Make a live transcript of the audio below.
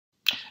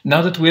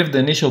Now that we have the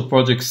initial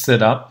project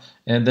set up,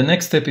 and the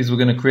next step is we're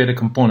going to create a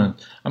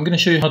component. I'm going to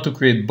show you how to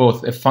create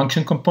both a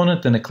function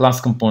component and a class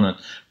component.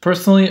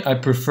 Personally, I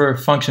prefer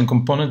function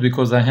component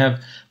because I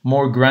have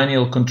more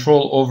granular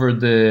control over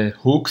the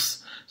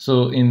hooks.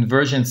 So in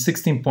version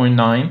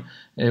 16.9,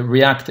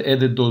 React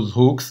added those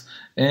hooks.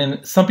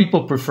 And some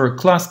people prefer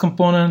class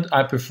component.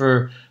 I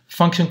prefer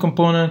function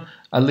component.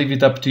 I'll leave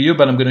it up to you,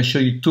 but I'm going to show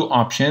you two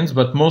options.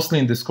 But mostly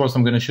in this course,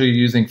 I'm going to show you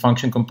using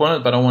function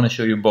component, but I want to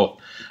show you both.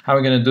 How are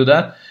we going to do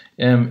that?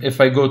 If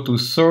I go to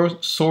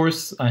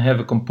source, I have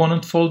a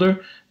component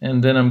folder,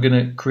 and then I'm going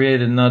to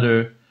create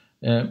another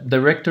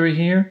directory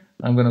here.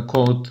 I'm going to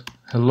call it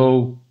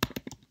hello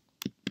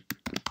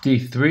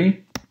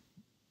d3.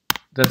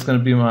 That's going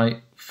to be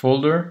my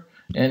folder.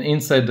 And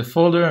inside the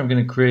folder, I'm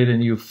going to create a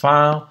new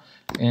file,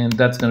 and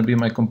that's going to be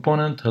my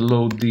component,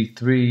 hello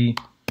d3.tsx.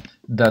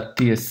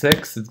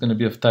 It's going to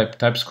be of type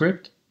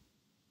TypeScript.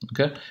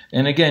 Okay.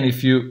 And again,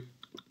 if you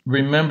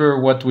remember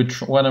what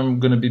I'm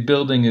going to be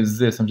building is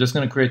this. I'm just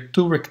going to create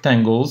two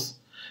rectangles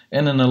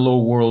and an hello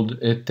world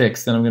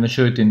text, and I'm going to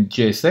show it in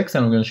JSX,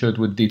 and I'm going to show it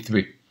with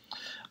D3.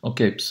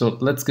 Okay, so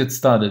let's get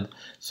started.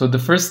 So the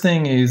first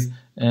thing is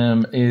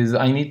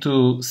I need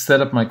to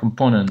set up my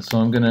component. So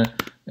I'm going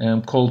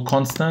to call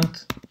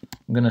constant.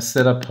 I'm going to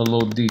set up hello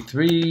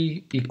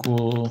D3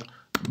 equal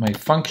my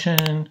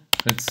function.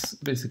 It's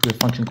basically a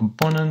function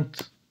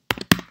component.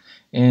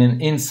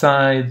 And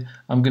inside,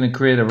 I'm going to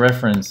create a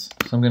reference.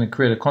 So I'm going to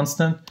create a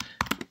constant.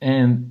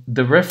 And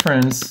the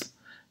reference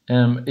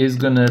is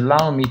going to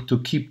allow me to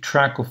keep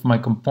track of my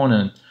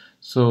component.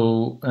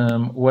 So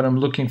what I'm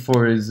looking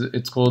for is,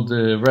 it's called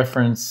the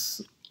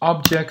reference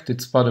object.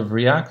 It's part of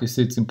React. You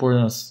see it's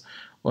imported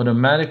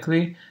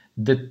automatically.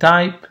 The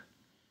type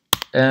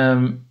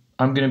I'm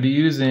going to be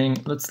using,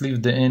 let's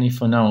leave the any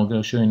for now. I'm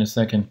going to show you in a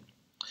second.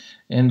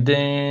 And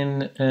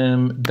then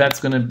that's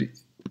going to be,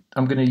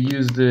 I'm going to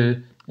use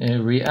the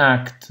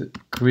React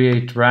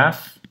create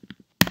ref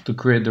to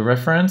create the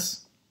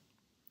reference,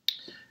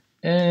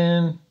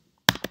 and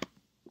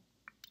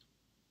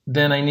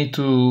then I need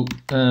to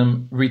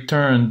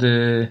return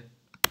the,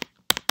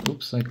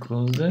 oops, I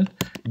closed it.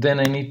 Then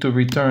I need to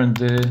return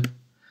the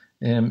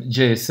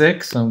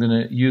JSX. So I'm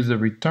going to use a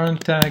return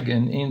tag,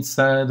 and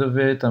inside of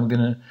it I'm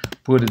going to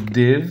put a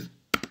div.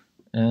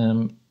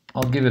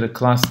 I'll give it a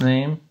class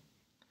name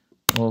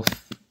of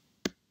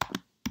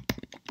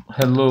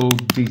hello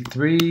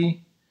d3,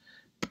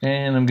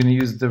 and I'm going to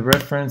use the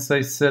reference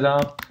I set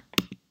up.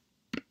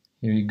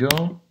 Here you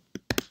go.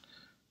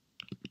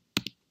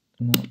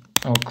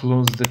 I'll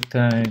close the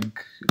tag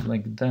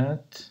like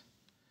that.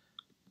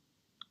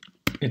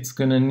 It's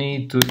going to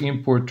need to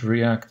import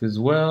React as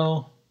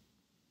well.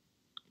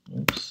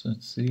 Oops,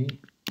 let's see.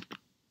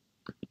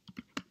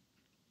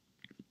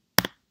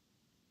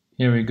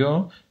 Here we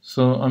go.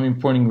 So I'm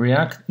importing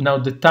React. Now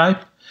the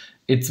type,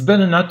 it's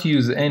better not to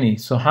use any.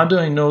 So how do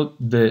I know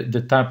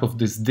the type of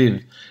this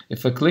div?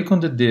 If I click on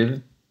the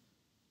div,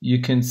 you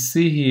can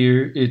see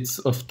here it's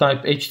of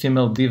type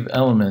HTML div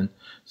element.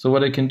 So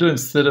what I can do,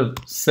 instead of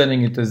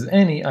setting it as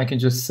any, I can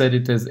just set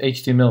it as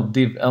HTML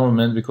div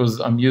element because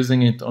I'm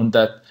using it on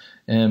that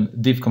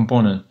div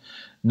component.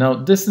 Now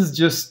this is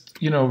just,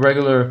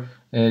 regular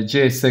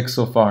JSX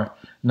so far.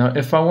 Now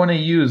if I want to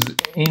use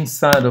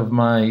inside of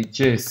my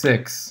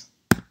JSX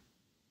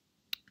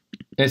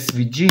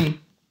SVG,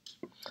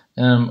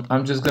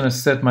 I'm just going to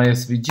set my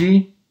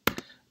SVG,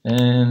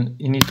 and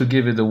you need to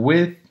give it a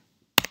width.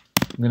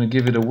 I'm going to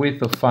give it a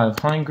width of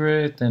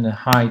 500 and a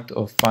height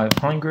of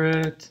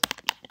 500.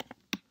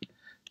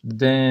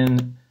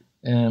 Then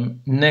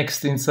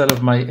next, inside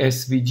of my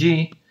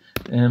SVG,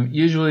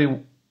 usually,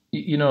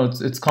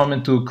 it's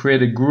common to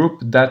create a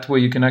group. That way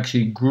you can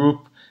actually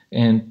group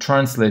and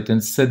translate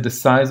and set the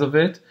size of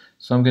it.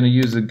 So I'm going to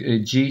use a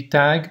G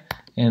tag,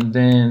 and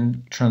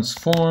then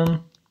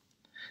transform.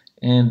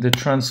 And the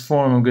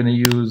transform, I'm going to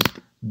use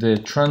the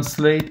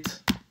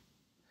translate,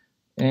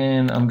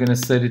 and I'm going to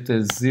set it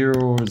as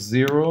 0,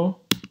 0.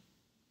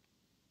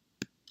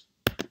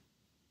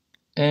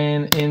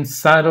 And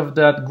inside of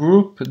that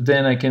group,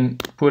 then I can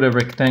put a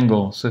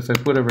rectangle. So if I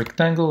put a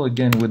rectangle,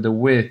 again, with the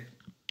width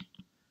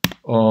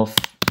of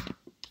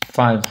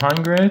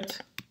 500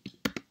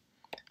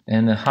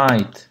 and a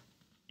height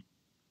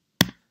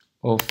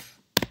of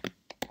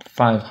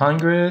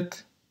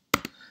 500,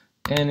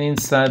 and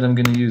inside I'm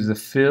going to use a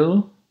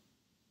fill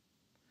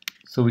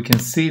so we can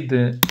see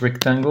the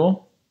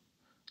rectangle.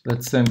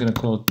 Let's say I'm going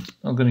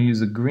to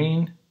use a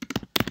green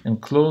and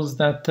close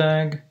that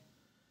tag.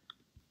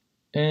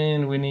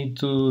 And we need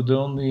to,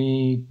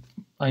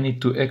 I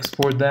need to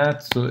export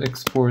that. So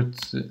export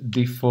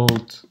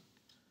default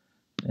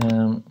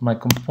my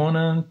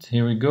component.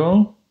 Here we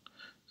go.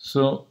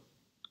 So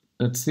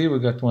let's see, we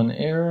got one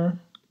error.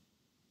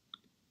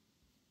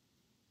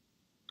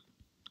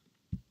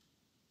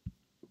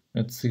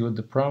 Let's see what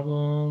the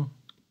problem.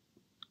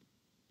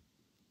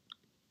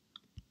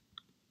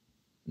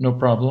 No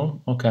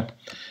problem. Okay.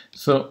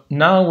 So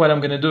now what I'm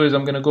going to do is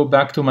I'm going to go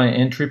back to my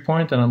entry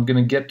point, and I'm going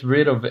to get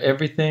rid of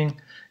everything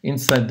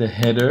inside the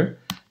header,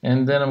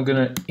 and then I'm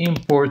going to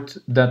import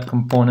that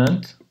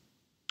component.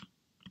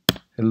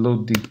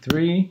 Hello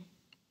D3.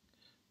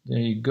 There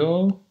you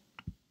go.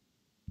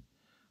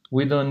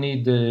 We don't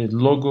need the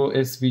logo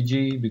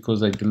SVG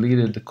because I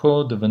deleted the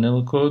code, the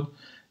vanilla code.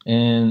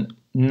 And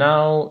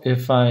now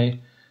if I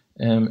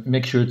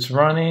make sure it's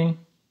running,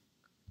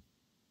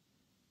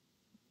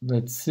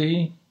 let's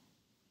see.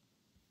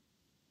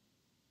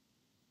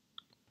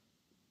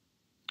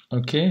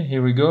 Okay,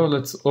 here we go.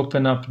 Let's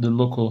open up the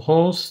local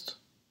host.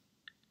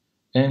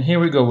 And here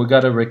we go. We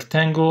got a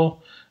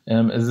rectangle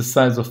as the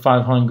size of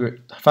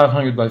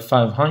 500 by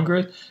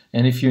 500.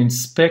 And if you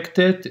inspect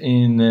it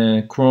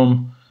in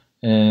Chrome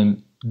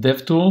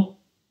DevTool,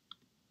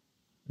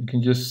 you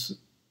can just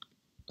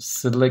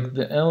select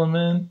the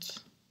element.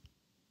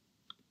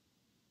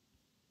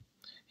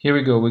 Here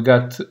we go. We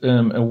got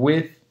a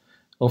width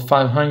of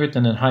 500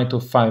 and a height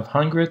of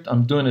 500.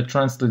 I'm doing a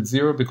translate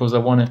 0 because I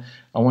want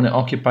to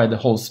occupy the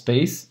whole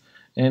space.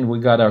 And we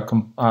got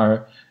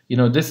our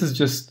this is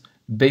just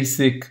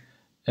basic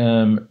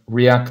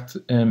React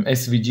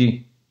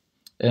SVG.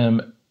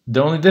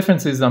 The only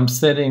difference is I'm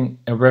setting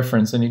a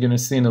reference, and you're going to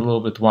see in a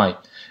little bit why.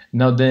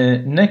 Now the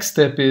next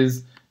step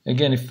is,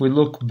 again, if we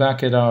look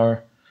back at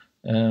our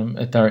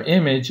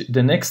image,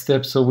 the next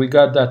step, so we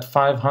got that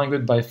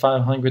 500 by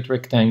 500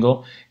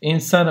 rectangle.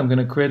 Inside I'm going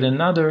to create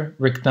another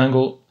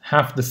rectangle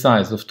half the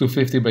size of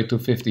 250 by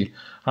 250.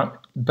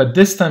 But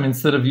this time,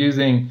 instead of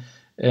using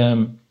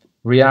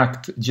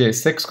React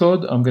JS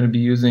code, I'm going to be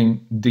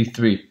using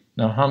D3.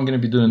 Now how I'm going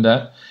to be doing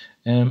that?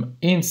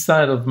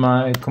 Inside of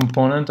my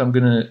component, I'm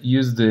going to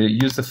use the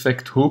use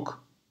effect hook.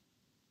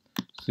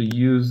 So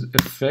use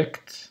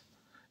effect,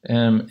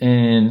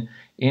 and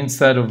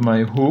inside of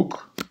my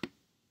hook,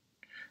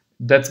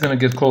 that's going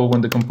to get called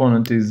when the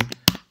component is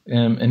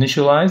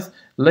initialized.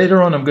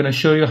 Later on, I'm going to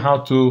show you how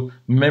to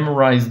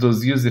memorize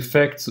those use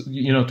effects,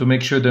 to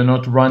make sure they're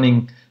not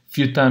running a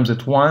few times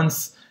at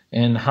once,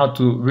 and how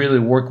to really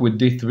work with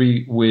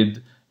D3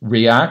 with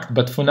React.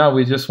 But for now,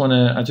 I just want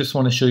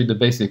to show you the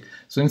basic.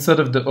 So instead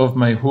of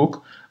my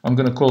hook, I'm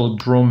going to call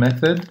draw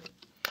method,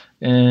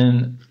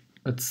 and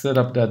let's set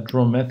up that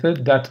draw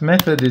method. That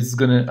method is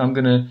I'm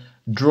gonna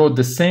draw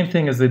the same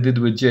thing as I did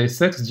with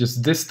JSX,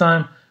 just this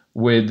time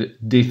with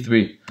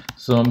D3.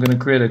 So I'm gonna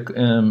create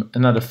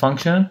another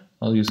function.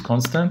 I'll use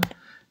constant,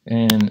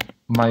 and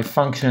my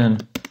function,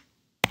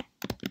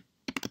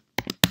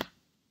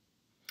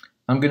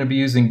 I'm gonna be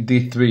using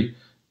D3.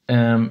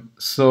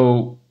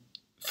 So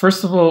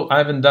first of all, I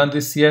haven't done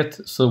this yet,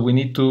 so we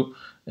need to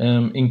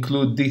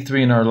include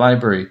D3 in our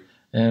library.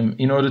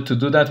 In order to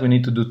do that, we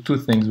need to do two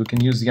things. We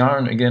can use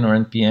yarn again or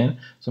npm.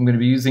 So I'm going to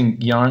be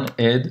using yarn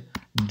add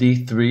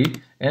D3,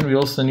 and we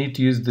also need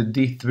to use the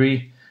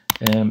D3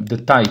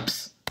 the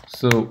types.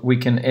 So we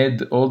can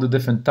add all the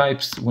different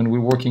types when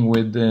we're working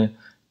with the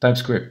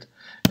TypeScript.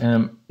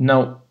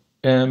 Now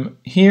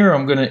here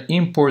I'm going to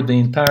import the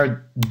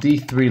entire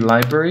D3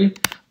 library,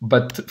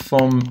 but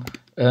from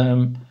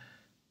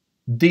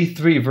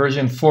D3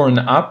 version 4 and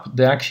up,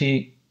 they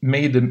actually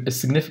made a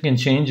significant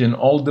change in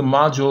all the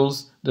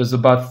modules. There's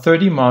about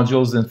 30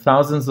 modules and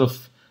thousands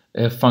of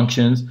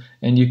functions,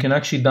 and you can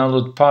actually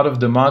download part of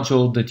the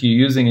module that you're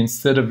using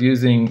instead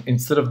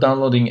of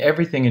downloading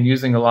everything and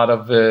using a lot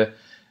of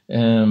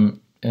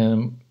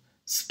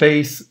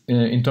space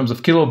in terms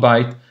of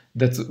kilobyte.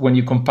 That's when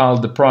you compile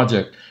the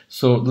project.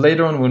 So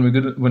later on, when we're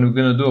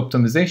going to do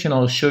optimization,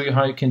 I'll show you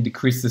how you can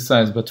decrease the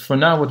size. But for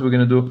now, what we're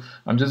going to do,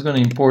 I'm just going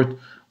to import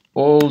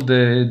all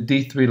the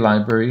D3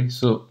 library.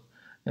 So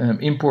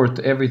import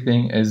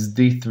everything as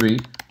D3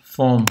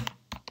 from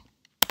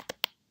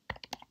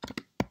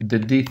the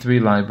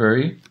D3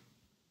 library.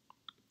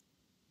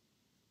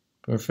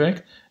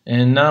 Perfect.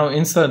 And now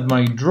inside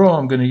my draw,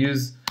 I'm going to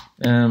use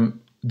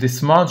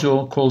this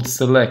module called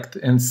select.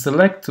 And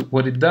select,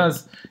 what it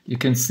does, you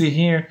can see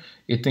here,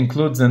 it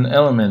includes an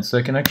element. So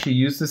I can actually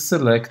use the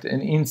select,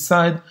 and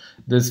inside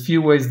there's a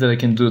few ways that I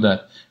can do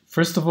that.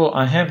 First of all,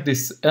 I have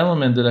this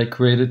element that I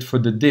created for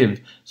the div.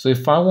 So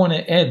if I want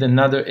to add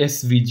another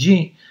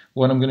SVG,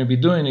 what I'm going to be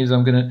doing is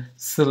I'm going to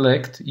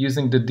select,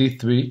 using the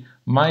D3,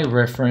 my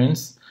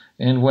reference.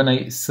 And when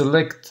I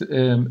select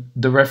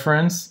the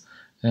reference,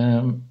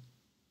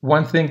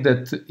 one thing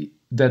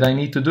that I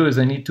need to do is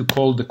I need to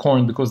call the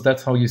current, because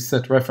that's how you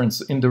set reference.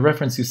 In the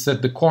reference, you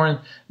set the current.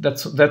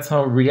 That's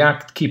how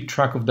React keep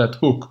track of that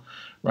hook,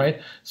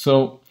 right?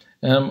 So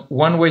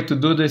one way to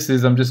do this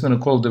is I'm just going to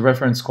call the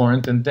reference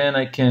current, and then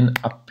I can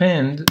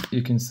append,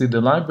 you can see the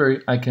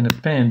library, I can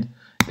append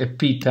a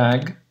p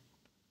tag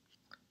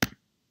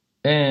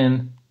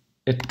and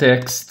a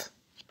text.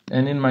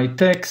 And in my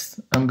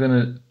text, I'm going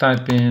to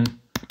type in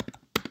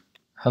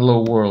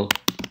hello world.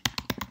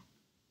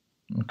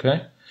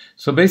 Okay.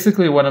 So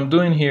basically what I'm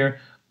doing here,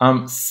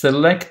 I'm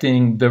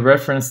selecting the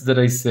reference that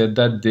I said,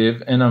 that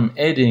div, and I'm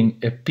adding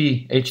a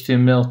p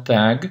HTML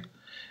tag.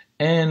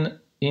 And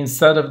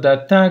inside of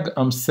that tag,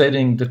 I'm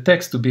setting the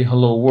text to be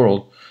hello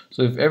world.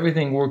 So if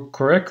everything worked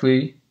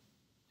correctly,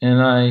 and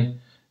I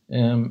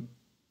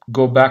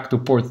go back to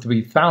port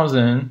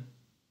 3000,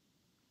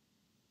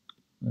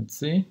 Let's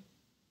see.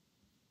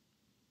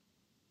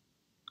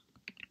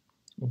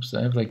 Oops,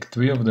 I have like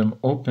 3 of them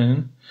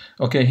open.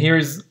 Okay,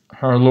 here's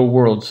our hello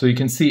world. So you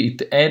can see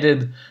it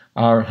added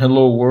our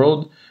hello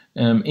world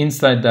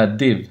inside that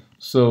div.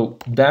 So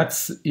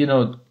that's, you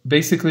know,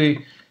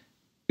 basically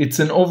it's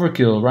an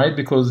overkill, right?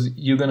 Because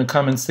you're going to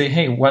come and say,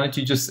 hey, why don't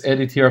you just add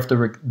it here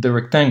after the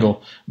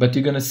rectangle? But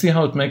you're going to see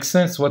how it makes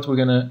sense once we're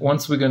going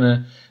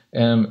to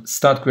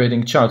start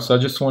creating charts. So I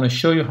just want to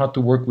show you how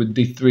to work with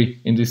D3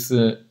 in this,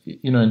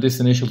 in this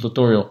initial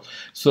tutorial.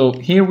 So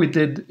here we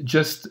did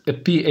just a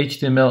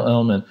p-HTML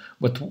element,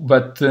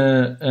 but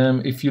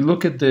if you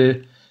look at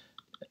the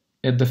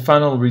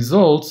final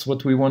results,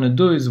 what we want to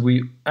do is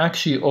we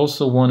actually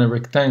also want a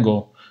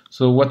rectangle.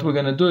 So what we're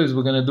going to do is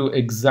we're going to do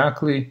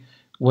exactly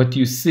what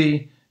you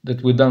see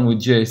that we've done with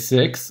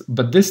JS6,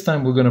 but this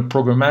time we're going to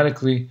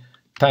programmatically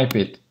type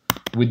it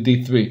with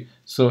D3.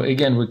 So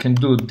again, we can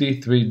do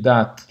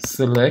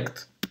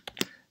d3.select,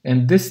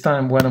 and this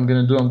time what I'm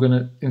going to do, I'm going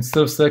to,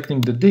 instead of selecting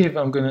the div,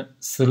 I'm going to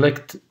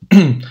select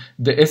the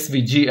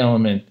SVG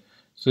element.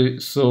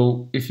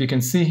 So if you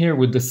can see here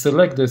with the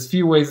select, there's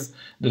few ways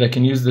that I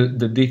can use the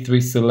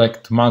D3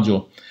 select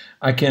module.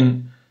 I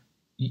can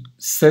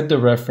set the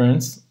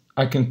reference,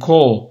 I can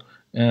call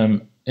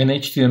an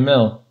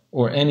HTML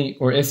or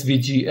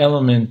SVG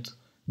element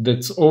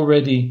that's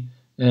already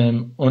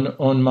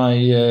on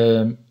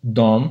my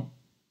DOM.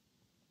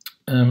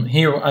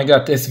 Here I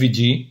got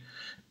SVG,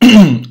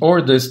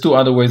 or there's 2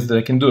 other ways that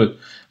I can do it.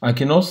 I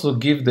can also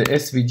give the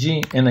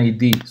SVG an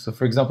ID. So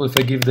for example, if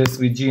I give the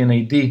SVG an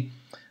ID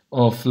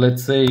of,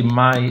 let's say,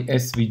 my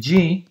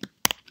SVG,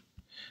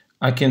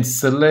 I can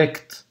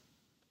select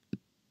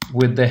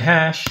with the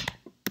hash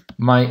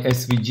my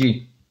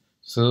SVG.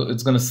 So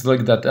it's going to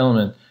select that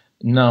element.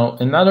 Now,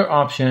 another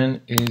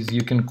option is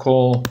you can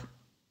call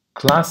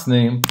class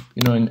name,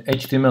 in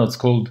HTML it's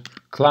called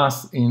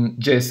class, in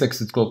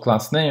JSX it's called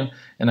class name,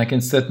 and I can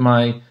set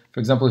my, for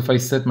example, if I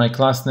set my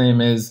class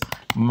name as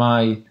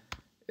my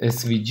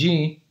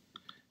SVG,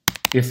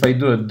 if I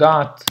do a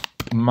dot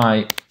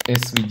my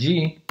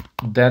SVG,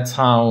 that's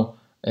how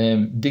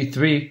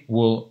D3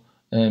 will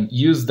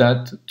use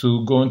that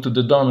to go into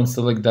the DOM and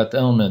select that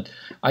element.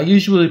 I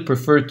usually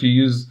prefer to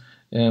use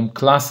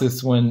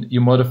classes when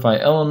you modify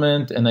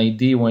element, and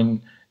ID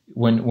when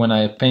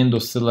I append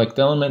or select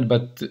element,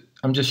 but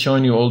I'm just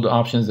showing you all the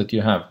options that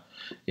you have.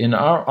 In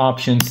our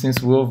option,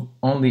 since we have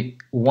only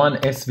one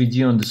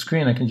SVG on the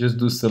screen, I can just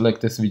do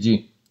select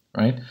SVG,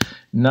 right?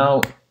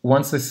 Now,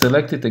 once I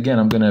select it, again,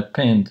 I'm going to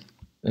append.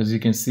 As you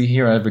can see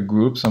here, I have a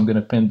group, so I'm going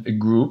to append a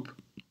group.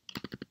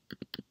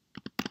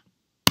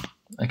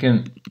 I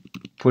can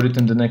put it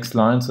in the next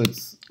line, so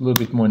it's a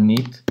little bit more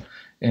neat.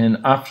 And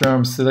after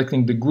I'm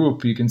selecting the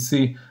group, you can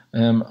see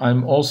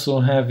I'm also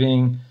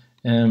having,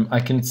 I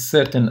can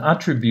set an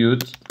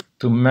attribute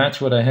to match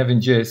what I have in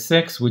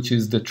JSX, which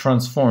is the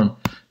transform.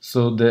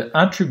 So the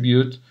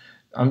attribute,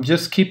 I'm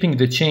just keeping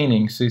the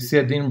chaining. So you see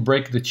I didn't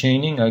break the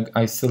chaining.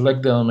 I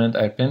select the element,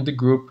 I append the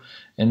group,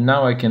 and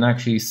now I can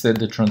actually set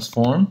the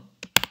transform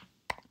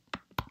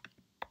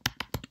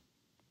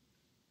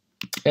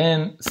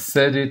and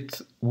set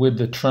it with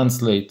the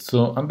translate.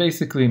 So I'm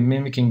basically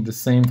mimicking the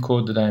same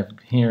code that I have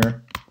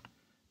here.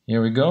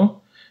 Here we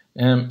go.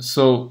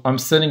 So I'm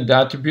setting the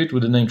attribute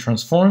with the name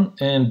transform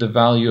and the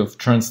value of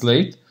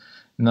translate.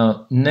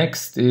 Now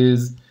next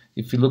is,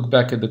 if you look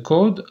back at the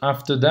code,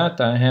 after that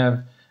I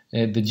have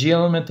the G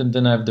element, and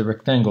then I have the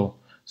rectangle.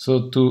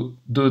 So to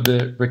do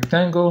the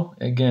rectangle,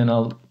 again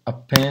I'll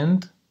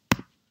append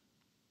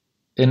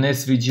an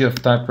SVG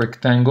of type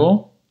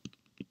rectangle,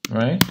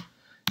 right?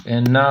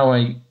 And now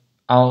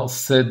I'll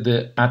set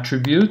the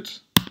attribute,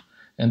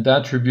 and the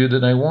attribute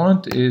that I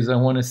want is I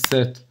want to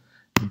set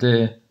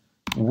the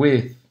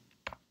width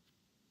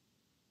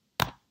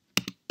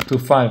to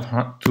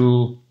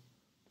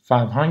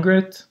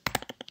 500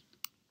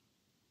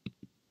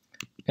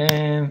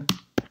 and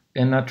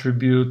an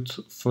attribute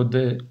for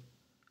the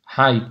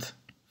height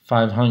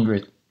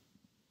 500.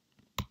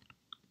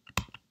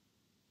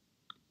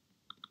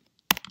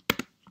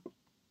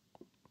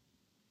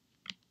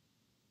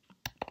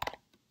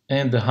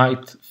 And the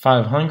height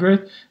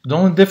 500. The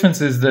only difference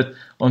is that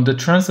on the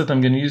translate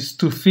I'm going to use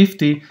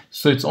 250,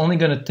 so it's only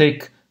going to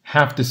take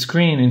half the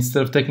screen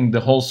instead of taking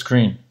the whole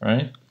screen,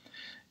 right?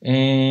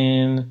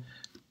 And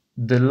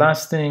the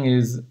last thing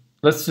is,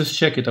 let's just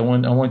check it. I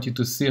want you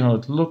to see how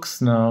it looks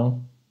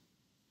now.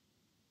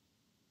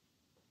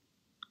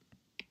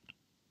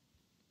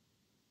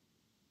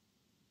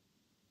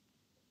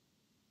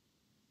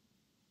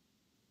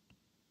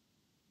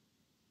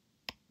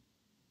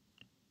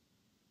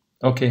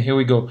 Okay, here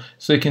we go.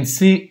 So you can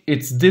see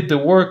it's did the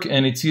work,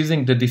 and it's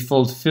using the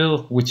default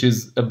fill, which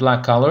is a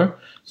black color.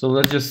 So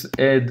let's just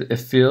add a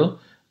fill.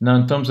 Now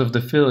in terms of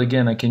the fill,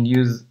 again, I can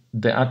use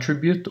the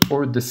attribute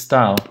or the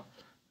style.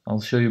 I'll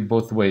show you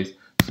both ways.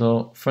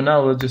 So for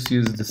now, let's just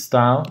use the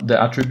style, the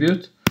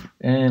attribute,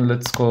 and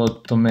let's call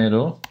it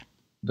tomato,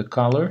 the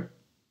color.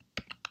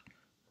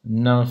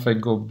 Now if I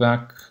go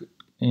back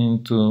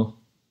into,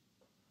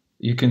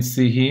 you can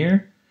see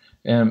here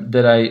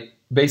that I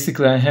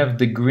basically I have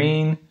the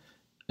green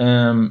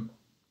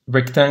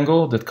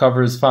rectangle that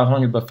covers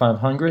 500 by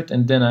 500,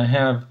 and then I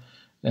have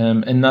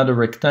another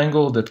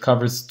rectangle that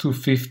covers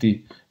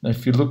 250. Now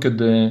if you look at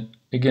the,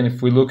 again,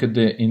 if we look at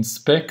the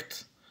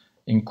inspect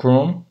in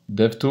Chrome,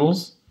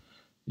 DevTools,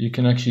 you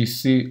can actually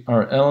see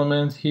our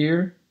element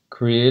here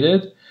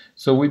created.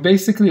 So we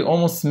basically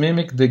almost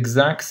mimic the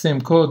exact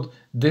same code,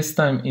 this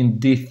time in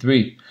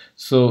D3.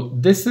 So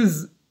this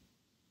is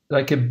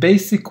like a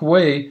basic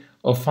way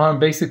of how I'm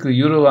basically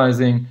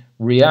utilizing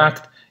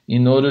React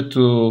in order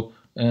to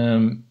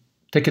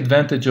take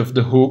advantage of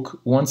the hook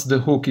once the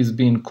hook is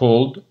being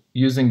called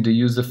using the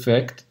use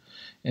effect.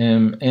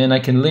 And I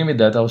can limit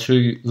that. I'll show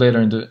you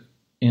later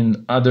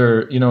in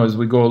other, as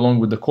we go along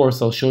with the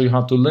course, I'll show you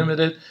how to limit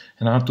it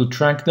and how to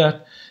track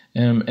that.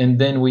 And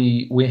then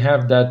we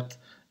have that,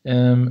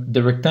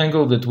 the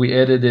rectangle that we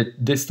edited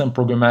this time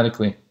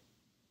programmatically.